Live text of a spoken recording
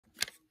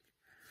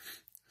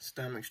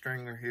Stomach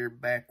Strangler here,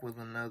 back with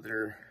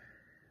another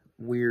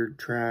weird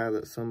try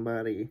that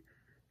somebody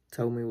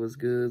told me was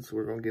good, so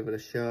we're gonna give it a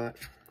shot.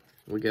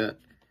 We got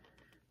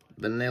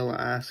vanilla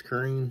ice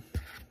cream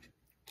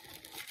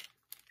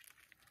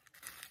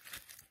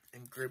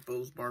and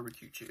Grippo's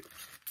barbecue chips.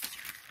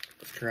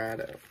 Let's try it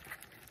out.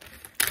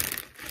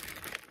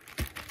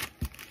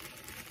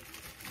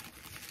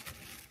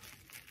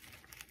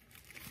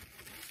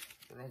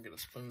 We're gonna get a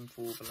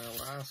spoonful of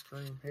vanilla ice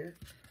cream here.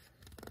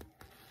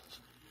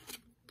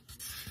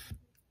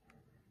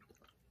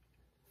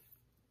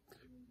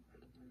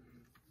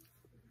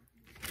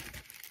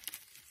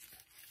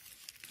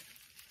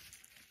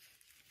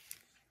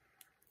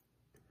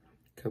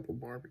 Couple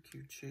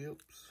barbecue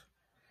chips.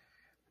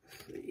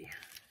 Let's see.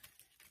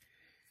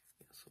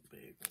 That's a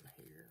big one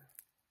here.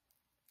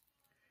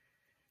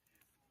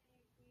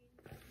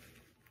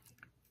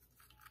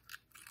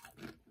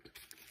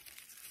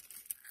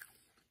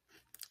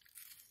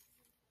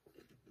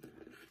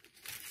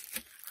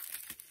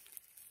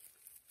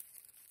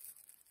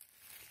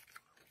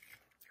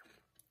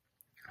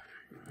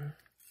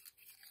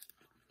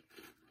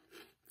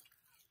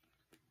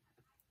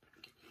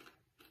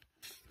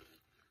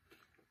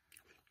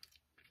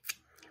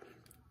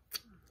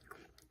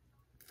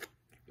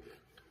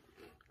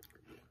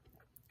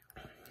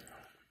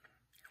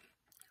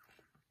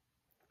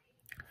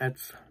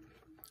 It's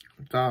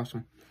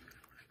awesome.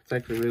 It's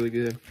actually really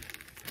good.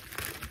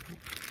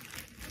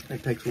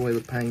 It takes away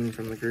the pain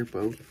from the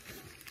Grippo.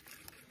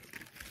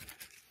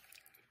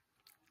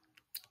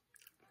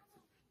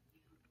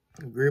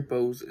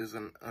 Grippo's is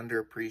an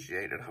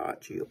underappreciated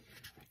hot chip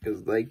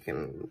because they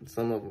can,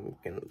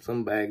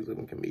 some bags of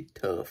them can be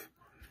tough.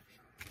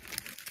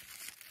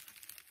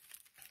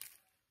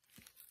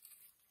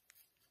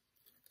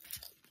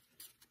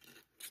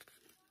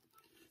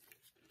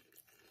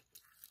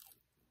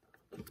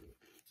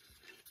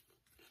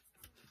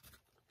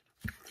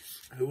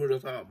 Who would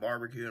have thought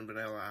barbecue and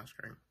vanilla ice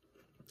cream?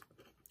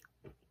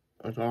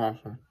 That's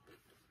awesome.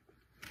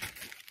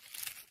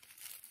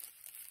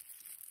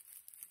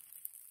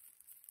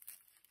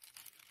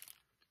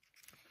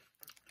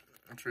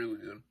 It's really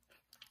good.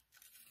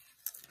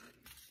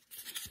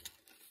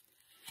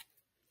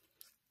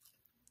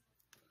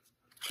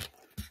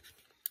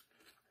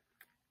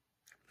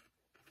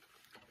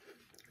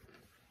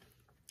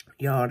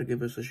 Y'all ought to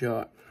give us a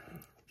shot.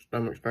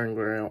 Stomach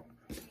Strangler out.